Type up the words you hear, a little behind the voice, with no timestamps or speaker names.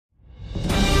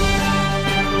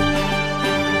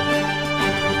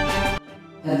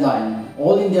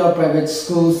India Private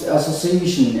Schools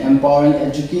Association, empowering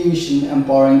education,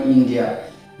 empowering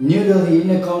India. New Delhi, in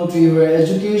a country where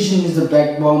education is the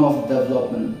backbone of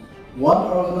development. One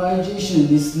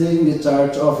organization is leading the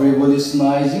charge of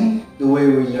revolutionizing the way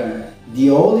we learn.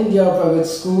 The All India Private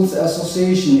Schools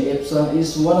Association (AIPSA)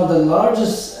 is one of the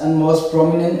largest and most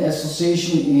prominent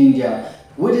associations in India,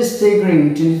 with a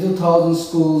staggering 22,000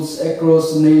 schools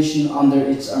across the nation under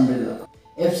its umbrella.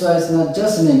 AIPSA is not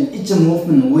just a name, it's a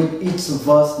movement with its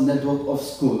vast network of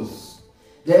schools.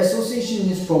 The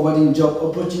association is providing job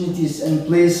opportunities and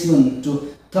placement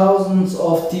to thousands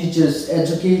of teachers,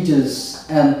 educators,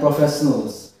 and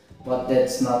professionals. But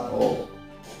that's not all.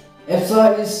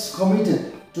 AIPSA is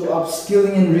committed to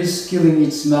upskilling and reskilling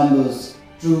its members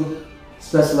through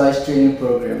specialized training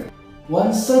program.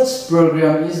 One such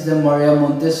program is the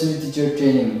Montessori teacher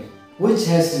training, which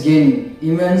has gained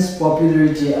immense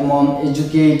popularity among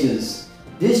educators.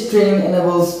 This training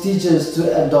enables teachers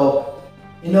to adopt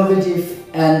innovative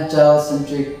and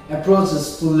child-centric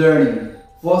approaches to learning,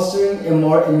 fostering a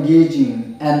more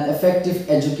engaging and effective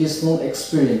educational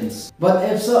experience. But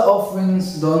AIPSA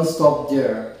offerings don't stop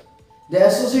there. The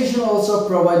association also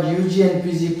provides UG and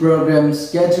PG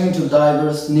programs catering to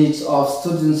diverse needs of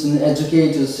students and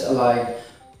educators alike,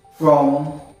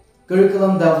 from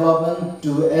curriculum development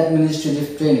to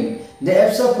administrative training. The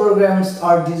AIPSA programs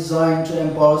are designed to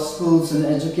empower schools and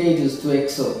educators to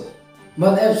excel.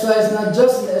 But AIPSA is not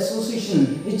just an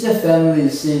association, it's a family,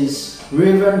 says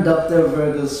Reverend Dr.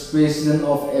 Verghese, President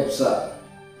of AIPSA.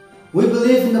 We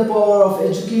believe in the power of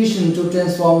education to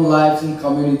transform lives and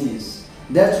communities.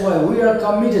 That's why we are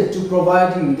committed to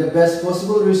providing the best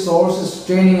possible resources,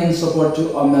 training and support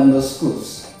to our member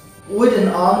schools. With an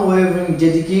unwavering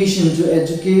dedication to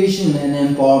education and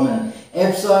empowerment,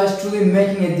 AIPSA is truly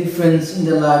making a difference in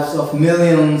the lives of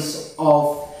millions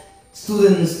of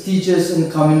students, teachers and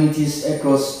communities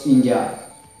across India.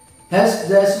 As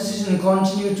the association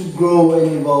continues to grow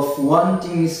and evolve, one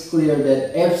thing is clear,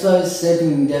 that AIPSA is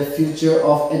shaping the future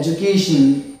of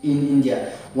education in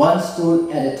India, one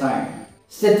school at a time.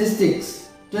 Statistics: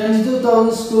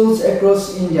 22,000 schools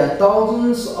across India,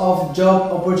 thousands of job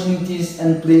opportunities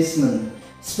and placement,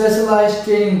 specialized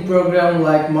training programs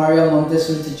like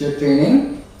Montessori teacher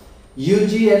training,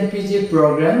 UG and PG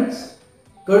programs,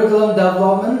 curriculum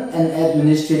development and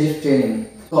administrative training.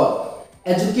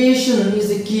 Education is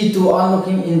the key to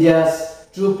unlocking India's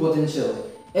true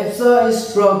potential. AIPSA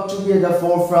is proud to be at the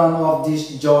forefront of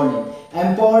this journey,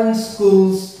 empowering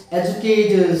schools,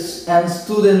 educators and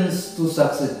students to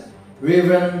succeed.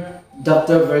 Reverend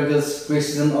Dr. Verghese,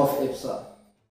 President of AIPSA.